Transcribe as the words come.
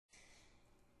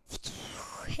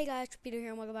Hey guys, Trippito here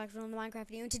and welcome back to another Minecraft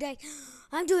video. And today,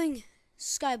 I'm doing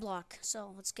Skyblock.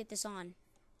 So, let's get this on.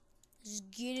 Let's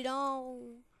get it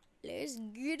on. Let's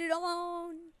get it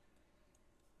on.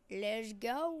 Let's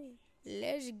go.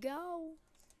 Let's go.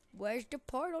 Where's the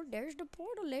portal? There's the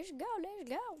portal. Let's go. Let's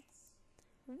go.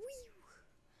 Whew.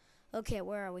 Okay,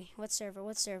 where are we? What server?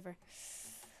 What server?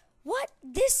 What?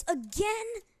 This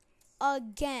again?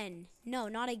 Again. No,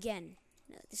 not again.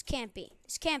 No, this can't be.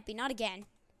 This can't be. Not again.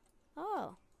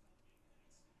 Oh.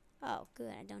 Oh,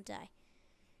 good. I don't die.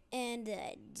 And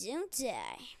don't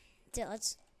die. So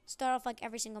let's start off like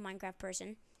every single Minecraft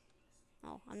person.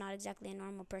 Oh, I'm not exactly a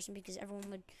normal person because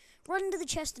everyone would run into the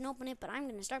chest and open it, but I'm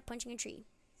going to start punching a tree.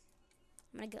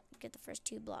 I'm going to get the first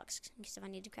 2 blocks in case if I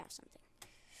need to craft something.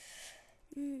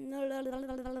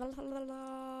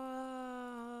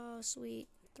 Sweet.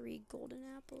 3 golden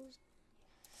apples.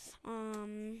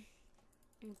 I'm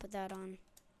going to put that on.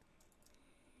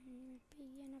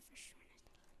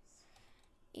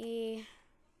 Oh,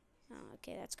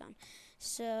 okay, that's gone.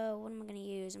 So, what am I going to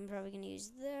use? I'm probably going to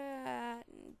use that.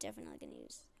 Definitely going to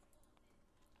use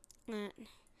that.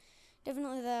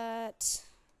 Definitely that.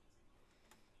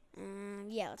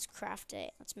 Yeah, let's craft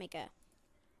it. Let's make a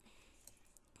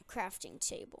crafting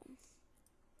table.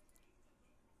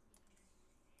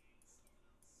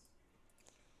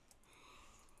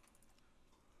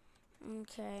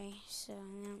 Okay, so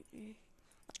now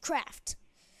let's craft.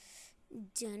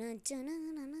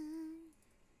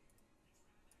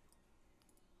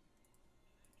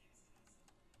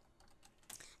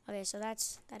 Okay, so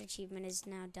that achievement is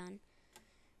now done.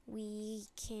 We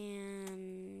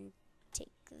can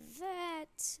take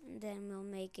that, and then we'll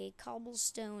make a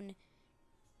cobblestone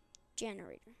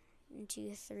generator. 1,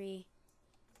 2, 3.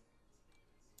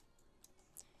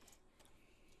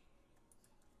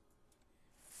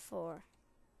 4.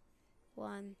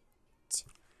 1,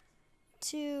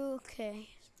 2. Okay,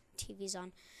 TV's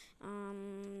on.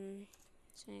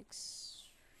 6.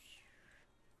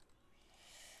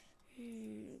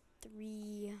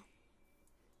 3.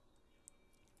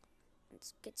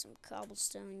 Let's get some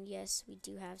cobblestone. Yes, we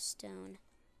do have stone.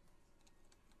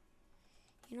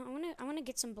 You know, I wanna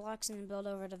get some blocks and then build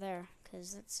over to there,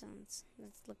 cause that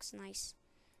looks nice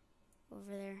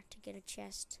over there to get a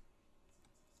chest.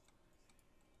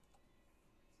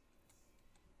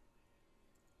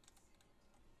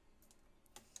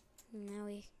 Now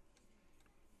we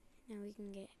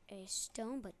can get a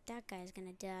stone, but that guy's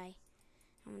gonna die.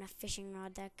 I'm gonna fishing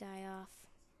rod that guy off.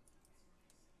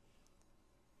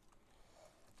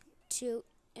 2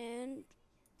 and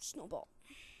snowball.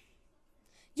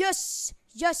 Yes!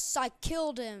 Yes, I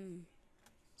killed him!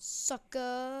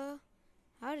 Sucker!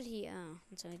 How did he,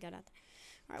 that's how he got out there.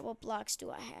 Alright, what blocks do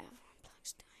I have? What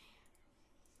blocks do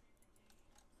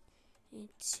I have?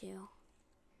 Need 2.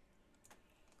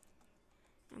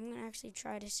 I'm gonna actually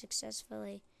try to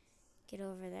successfully get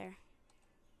over there.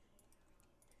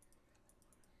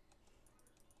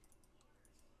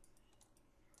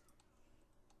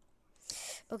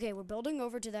 Okay, we're building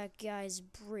over to that guy's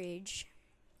bridge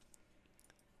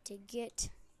to get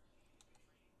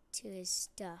to his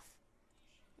stuff.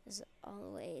 As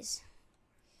always,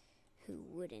 who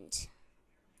wouldn't?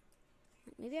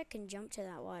 Maybe I can jump to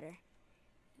that water.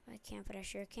 I can't, but I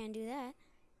sure can do that.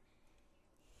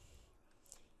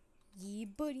 Yeah,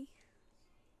 buddy.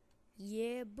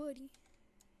 Yeah, buddy.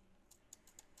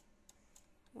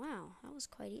 Wow, that was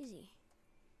quite easy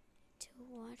to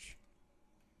watch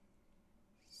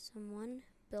someone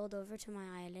build over to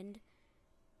my island.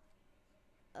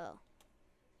 Oh,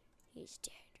 he's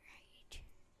dead, right?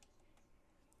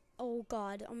 Oh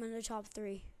God, I'm in the top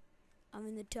 3. I'm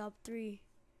in the top 3.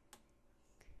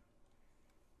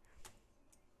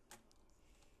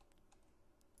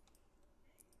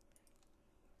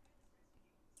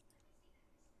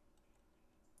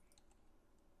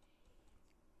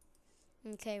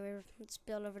 Okay, let's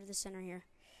build over to the center here.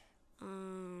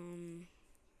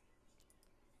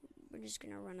 We're just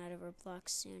gonna run out of our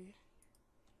blocks soon.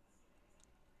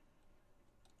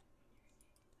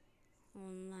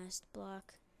 One last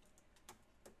block.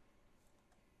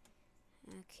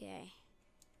 Okay.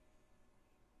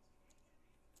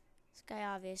 This guy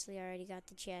obviously already got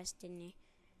the chest, didn't he?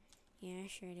 Yeah,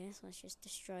 sure it is. Let's just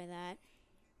destroy that.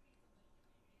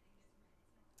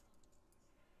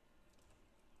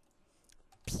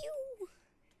 Pew!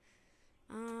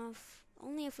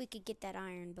 Only if we could get that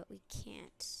iron, but we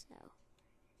can't, so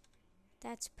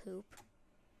that's poop.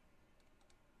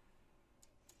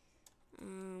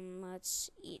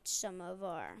 Let's eat some of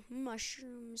our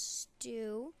mushroom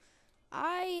stew.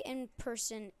 I, in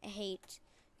person, hate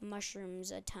mushrooms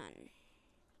a ton.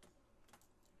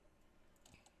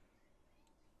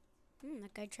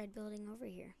 That guy tried building over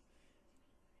here.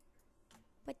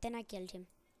 But then I killed him.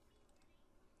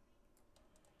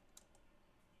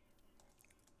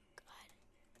 God.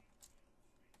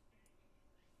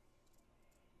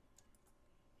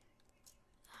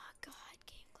 Oh, God,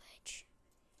 game glitch.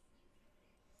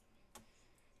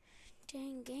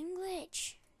 Dang, game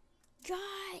glitch.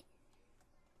 God.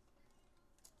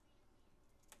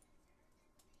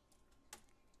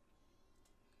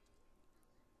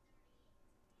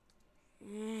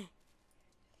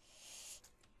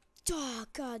 Oh,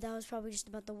 God, that was probably just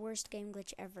about the worst game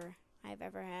glitch ever I've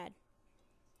ever had.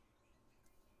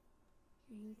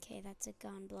 Okay, that's a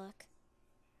gun block.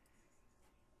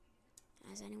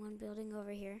 Is anyone building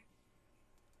over here?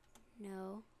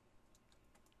 No.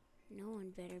 No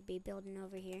one better be building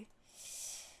over here.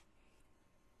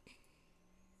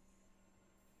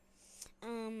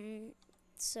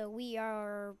 So we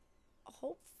are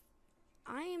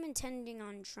I am intending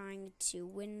on trying to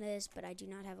win this, but I do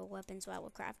not have a weapon, so I will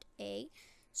craft a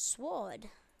sword.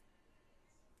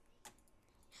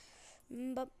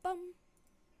 Ba-bum.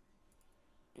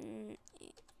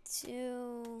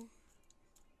 2.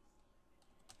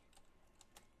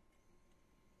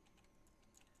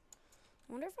 I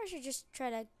wonder if I should just try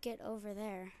to get over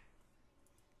there.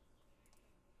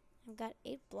 I've got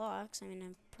 8 blocks. I mean,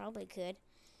 I probably could.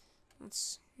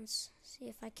 Let's see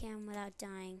if I can without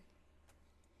dying.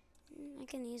 I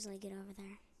can easily get over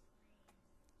there.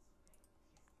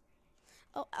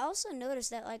 Oh, I also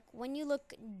noticed that, like, when you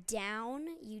look down,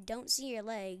 you don't see your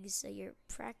legs, so you're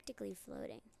practically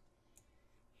floating.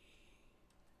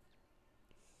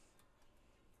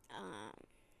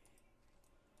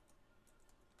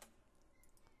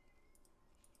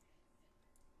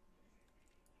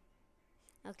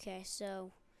 Okay,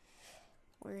 so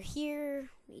we're here.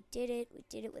 We did it. We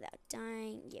did it without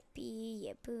dying. Yippee,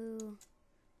 yippoo.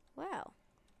 Wow.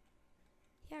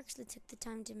 He actually took the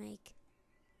time to make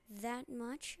that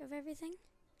much of everything.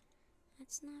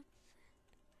 That's not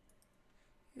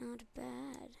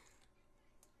bad.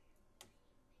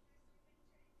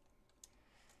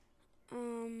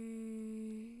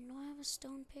 Do I have a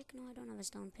stone pick? No, I don't have a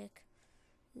stone pick.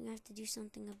 We have to do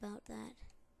something about that.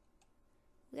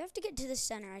 We have to get to the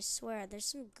center, I swear. There's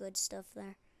some good stuff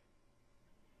there.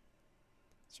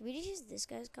 Should we just use this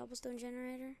guy's cobblestone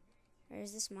generator? Or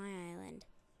is this my island?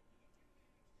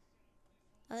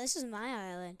 Oh, this is my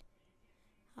island.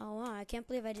 Oh, wow. I can't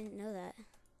believe I didn't know that.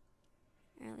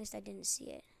 Or at least I didn't see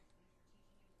it.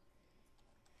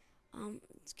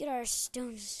 Let's get our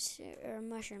or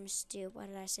mushroom soup. Why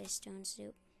did I say stone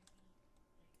soup?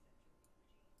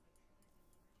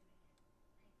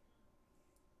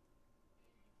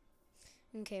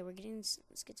 Okay, let's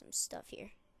get some stuff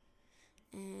here.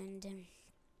 And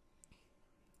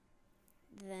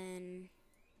then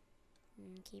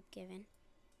keep giving.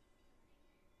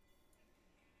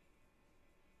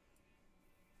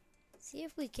 See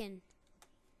if we can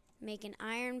make an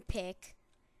iron pick.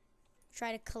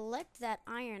 Try to collect that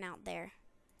iron out there.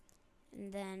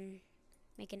 And then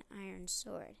make an iron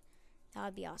sword. That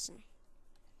would be awesome.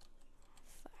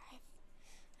 5.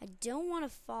 I don't want to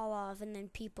fall off and then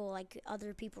people, like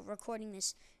other people recording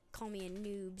this, call me a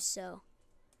noob, so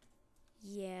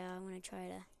yeah, I want to try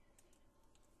to.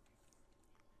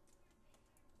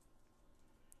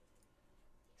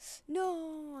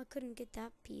 No, I couldn't get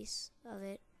that piece of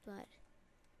it, but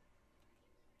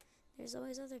there's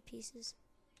always other pieces.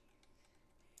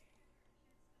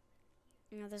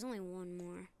 No, there's only one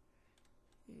more.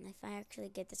 And if I actually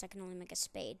get this, I can only make a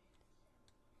spade.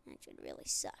 That should really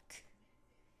suck.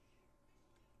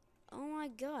 Oh my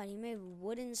god, he made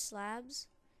wooden slabs?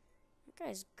 That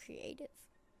guy's creative.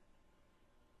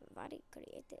 Very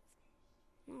creative.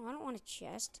 No, I don't want a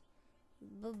chest.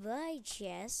 Bye-bye,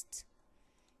 chest.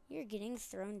 You're getting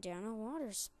thrown down a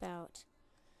water spout.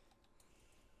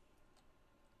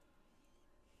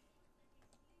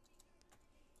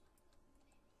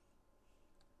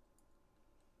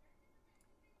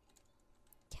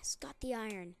 Yes, got the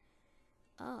iron.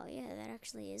 Oh, yeah, that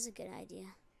actually is a good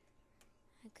idea.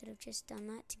 I could have just done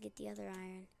that to get the other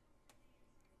iron.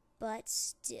 But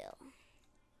still.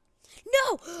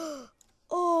 No!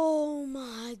 Oh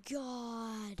my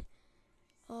god.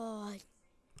 Oh,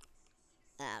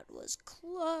 that was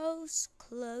close,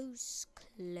 close,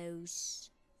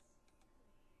 close.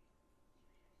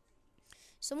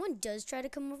 Someone does try to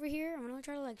come over here. I'm gonna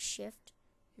try to like shift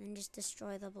and then just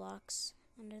destroy the blocks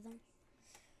under them.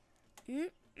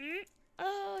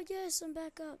 Oh, yes, I'm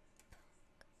back up.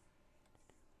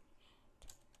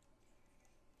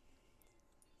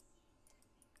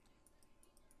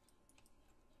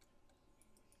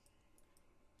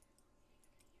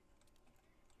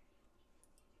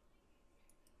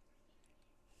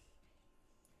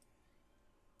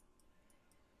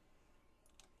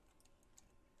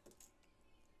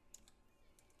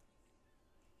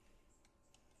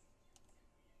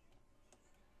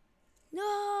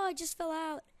 I just fell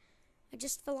out. I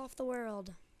just fell off the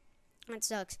world. That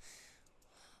sucks.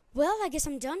 Well, I guess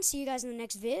I'm done. See you guys in the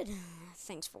next vid.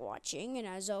 Thanks for watching, and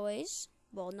as always,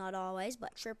 well, not always,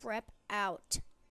 but Trip Rep out.